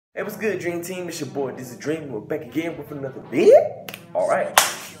Hey, what's good, Dream Team? It's your boy, this is Dream. We're back again with another video. Alright,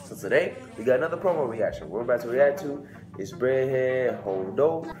 so today we got another promo reaction. What we're about to react to is Breadhead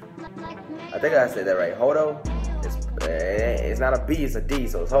Hoodo. I think I said that right. Hoodo. It's not a B, it's a D,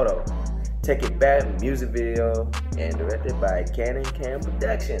 so it's Hoodo. Take It Back music video and directed by Cam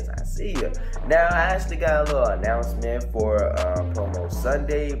Productions. I see ya. Now I actually got a little announcement for promo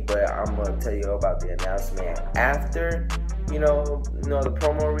Sunday, but I'm gonna tell you about the announcement after you know the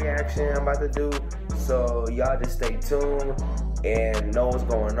promo reaction I'm about to do. So y'all just stay tuned and know what's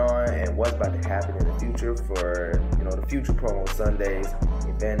going on and what's about to happen in the future for the future promo Sundays.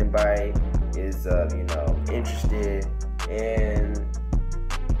 If anybody is interested and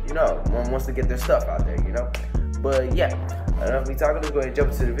wants to get their stuff out there, But yeah, enough of me talking. Let's go ahead and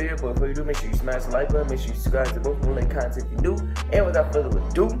jump into the video. But before you do, make sure you smash the like button, make sure you subscribe to both of the content if you do. And without further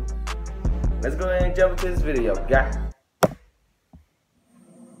ado, let's go ahead and jump into this video, guys.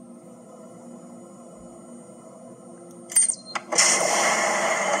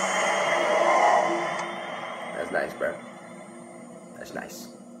 That's nice, bro. That's nice.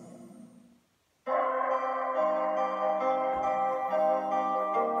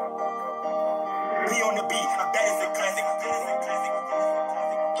 On the beat, that is a classic.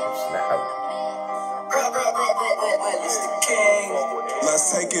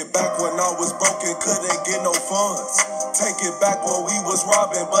 Let's take it back when I was broken, couldn't get no funds. Take it back when we was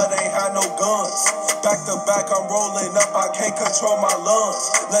robbing, but ain't had no guns. Back to back, I'm rolling up, I can't control my lungs.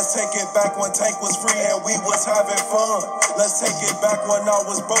 Let's take it back when Tank was free and we was having fun. Let's take it back when I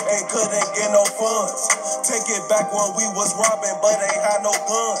was broken, couldn't get no funds. Take it back when we was robbing, but ain't had no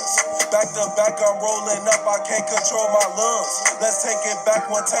guns. Back to back, I'm rolling up, I can't control my lungs. Let's take it back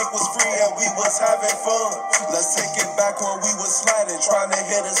when Tank was free and we was having fun. Let's take it back when we was sliding, trying to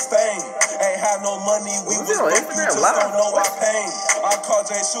hit a stain. Ain't had no money, we was broke, you just don't know our pain. I called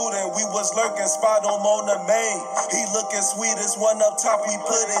Jay shooting, we was lurking, spot him on the main. He looking sweet as one up top, we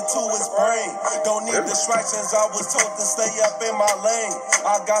put it to his brain. Don't need distractions, I was told to stay up in my lane.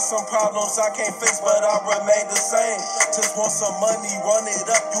 I got some problems I can't fix, but I remain the same. Just want some money, run it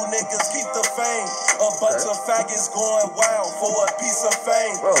up, you niggas keep the fame. A bunch of faggots going wild for a piece of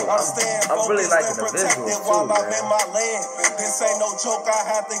fame. I'm staying focused and protected while I'm in my land. This ain't no joke, I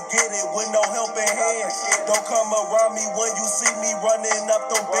have to get it with no helping hand. Don't come around me when you see me running up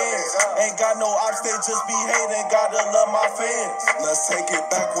them bands. Ain't got no ops, they just be hating, gotta love my fans. Let's take it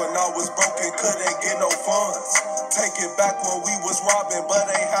back when I was broken, couldn't get no funds. Take it back when we was robbing, but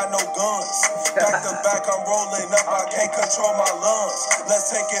ain't had no guns. Back to back, I'm rolling up, I can't control my lungs.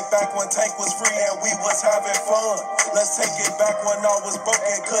 Let's take it back when Tank was free and we was having fun. Let's take it back when I was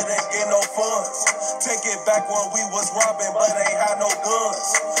broken, couldn't get no funds. Take it back when we was robbing, but ain't had no guns.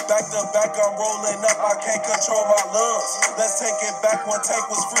 Back to back, I'm rolling up, I can't control my lungs. Let's take it back when Tank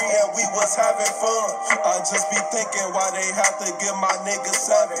was free and we was having fun. I just be thinking why they have to give my niggas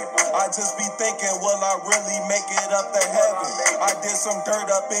 7. I just be thinking, will I really make it up to heaven? I did some dirt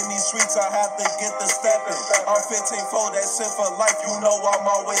up in these streets, I have to get the stepping. I'm 15 for that shit for life, you know I'm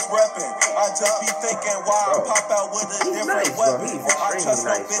always repping. I just be thinking why I pop out with a different weapon. I trust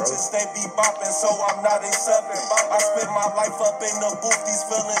no bitches, they be bopping, so I'm not accepting. I spend my life up in the booth, these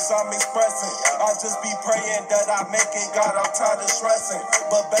feelings I'm expressing. I just be praying that I make it, God, I'm tired of stressing.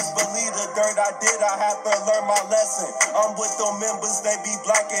 But best believe the dirt I did, I have to learn my lesson. I'm with them members, they be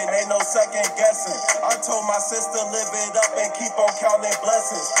blacking, ain't no second guessing. I told my sister live it up and keep on counting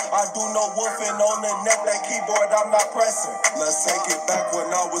blessings. I do no woofing on the neck, that keyboard I'm not pressing. Let's take it back when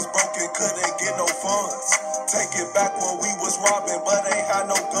I was broken, couldn't get no funds. Take it back when we was robbing, but ain't had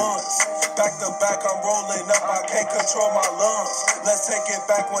no guns. Back to back, I'm rolling up, I can't control my lungs. Let's take it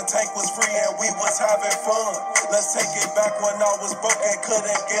back when Tank was free and we was having fun. Let's take it back when I was broken,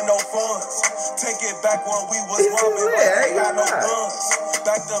 couldn't get no funds. Take it back when we was robbing, but ain't had no guns.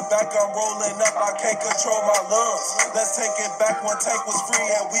 Back to back, I'm rolling up, I can't control my lungs. Let's take it back when Tank was free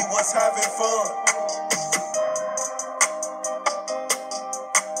and we was having fun.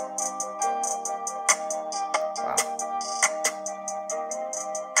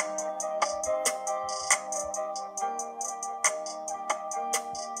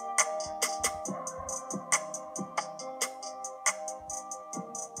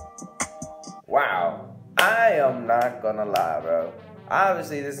 Wow, I am not gonna lie, bro.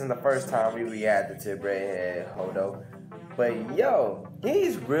 Obviously, this isn't the first time we reacted to Breadhead Hoodo, but yo,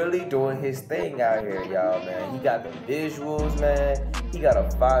 he's really doing his thing out here, y'all, man. He got the visuals, man. He got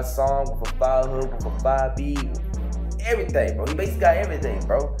a 5 song with a 5 hook, with a 5 beat, everything, bro. He basically got everything,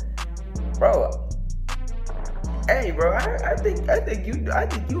 bro. Hey, bro, I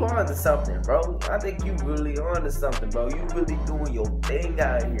think you on to something, bro. I think you really on to something, bro. You really doing your thing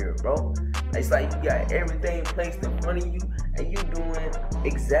out here, bro. It's like you got everything placed in front of you, and you doing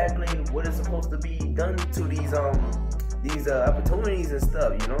exactly what is supposed to be done to these opportunities and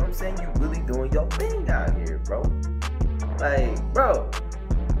stuff. You know what I'm saying? You really doing your thing out here, bro. Like, bro,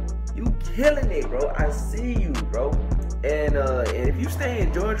 you killing it, bro. I see you, bro. And if you stay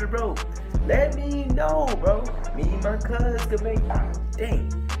in Georgia, bro, let me know, bro. Me and my cuz can make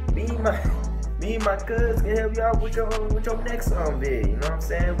Me and my cuz can help you out with your next vid. You know what I'm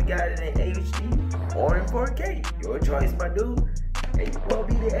saying? We got it in HD or in 4K. Your choice, my dude. And you gonna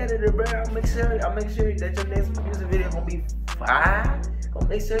be the editor, bro. I'll make sure that your next music video gonna be fire. Gonna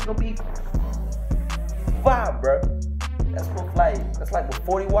make sure it's gonna be fire, bro. That's like with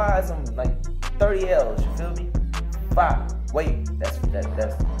 40 Ys and like 30 Ls. You feel me? Fire. Wait, that's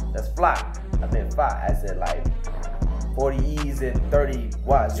fly. I meant fire. I said like 40 E's and 30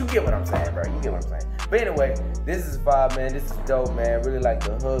 Y's. You get what I'm saying, bro. You get what I'm saying. But anyway, this is fire, man. This is dope, man. Really like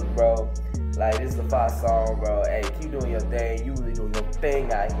the hook, bro. Like, this is a fire song, bro. Hey, keep doing your thing. You really doing your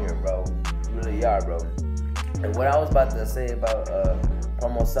thing out here, bro. You really are, bro. And what I was about to say about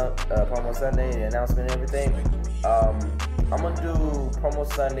promo Sunday, the announcement and everything, I'm gonna do promo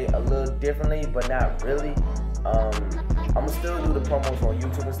Sunday a little differently, but not really. I'm gonna still do the promos on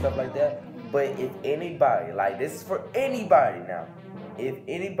YouTube and stuff like that. But if anybody, like, this is for anybody now. If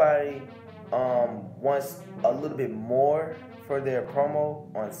anybody wants a little bit more for their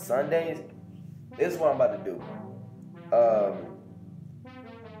promo on Sundays, this is what I'm about to do.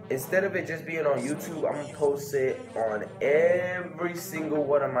 Instead of it just being on YouTube, I'm gonna post it on every single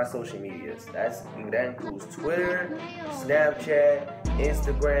one of my social medias. That includes Twitter, Snapchat,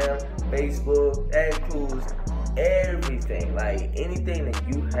 Instagram, Facebook. That includes everything. Like, anything that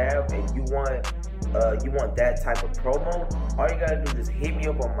you have and you want that type of promo, all you gotta do is just hit me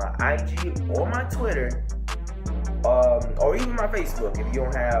up on my IG or my Twitter, or even my Facebook if you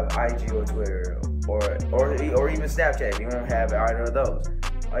don't have IG or Twitter, or even Snapchat if you don't have either of those.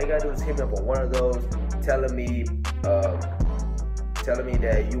 All you gotta do is hit me up on one of those, telling me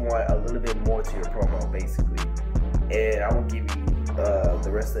that you want a little bit more to your promo, basically, and I will give you the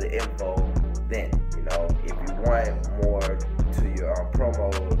rest of the info then. You know, if you want more to your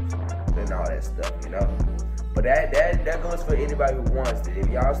promos and all that stuff, you know. But that goes for anybody who wants it. If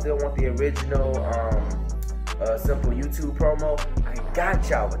y'all still want the original simple YouTube promo, I got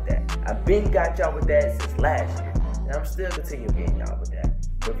y'all with that. I've been got y'all with that since last year, and I'm still continuing getting y'all with that.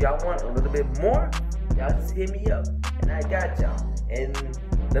 But if y'all want a little bit more, y'all just hit me up, and I got y'all. And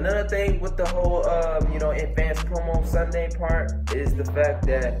another thing with the whole advanced promo Sunday part is the fact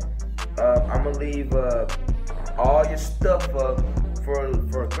that I'm gonna leave all your stuff up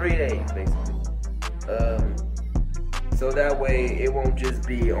for 3 days, basically. So that way it won't just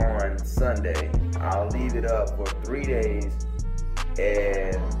be on Sunday. I'll leave it up for 3 days,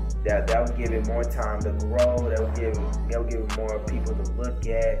 and that will give it more time to grow. That will give it more people to look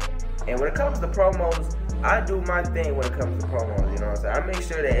at. And when it comes to promos, I do my thing when it comes to promos, you know what I'm saying? I make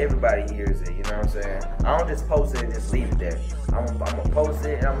sure that everybody hears it, you know what I'm saying? I don't just post it and just leave it there. I'm gonna post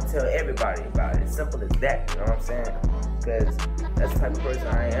it and I'm gonna tell everybody about it. It's simple as that, you know what I'm saying? Because that's the type of person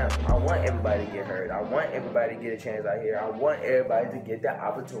I am. I want everybody to get heard. I want everybody to get a chance out here. I want everybody to get the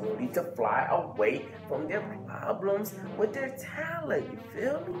opportunity to fly away from their problems with their talent, you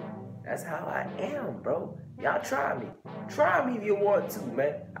feel me? That's how I am, bro. Y'all try me. Try me if you want to,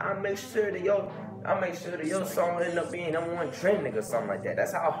 man. I'll make sure that your song end up being number one trending or something like that.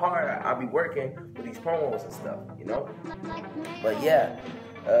 That's how hard I'll be working with these promos and stuff, you know? But yeah,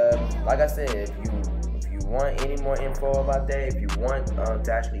 like I said, if you want any more info about that, if you want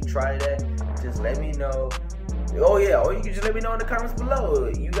to actually try that, just let me know. Oh yeah, or you can just let me know in the comments below.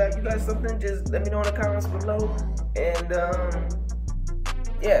 You got something, just let me know in the comments below. And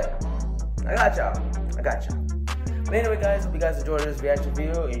yeah, I got y'all. But anyway, guys, hope you guys enjoyed this reaction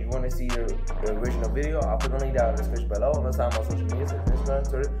video. If you want to see the original video, I'll put the link down in the description below. I'm on social media, so Instagram,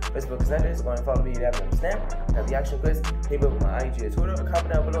 Twitter, Facebook, and Snapchat. So go and follow me at Snap. Have the action quiz. Hit me up with my IG or Twitter. Or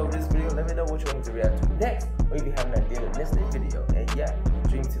comment down below this video. Let me know what you want me to react to next. Or if you have an idea to miss this video. And yeah,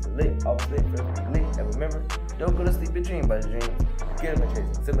 dream to the lit, always lit, forever be lit. And remember, don't go to sleep and dream by the dream. Get them and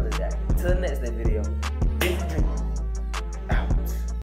chase it. Simple as that. Until the next video, big dream.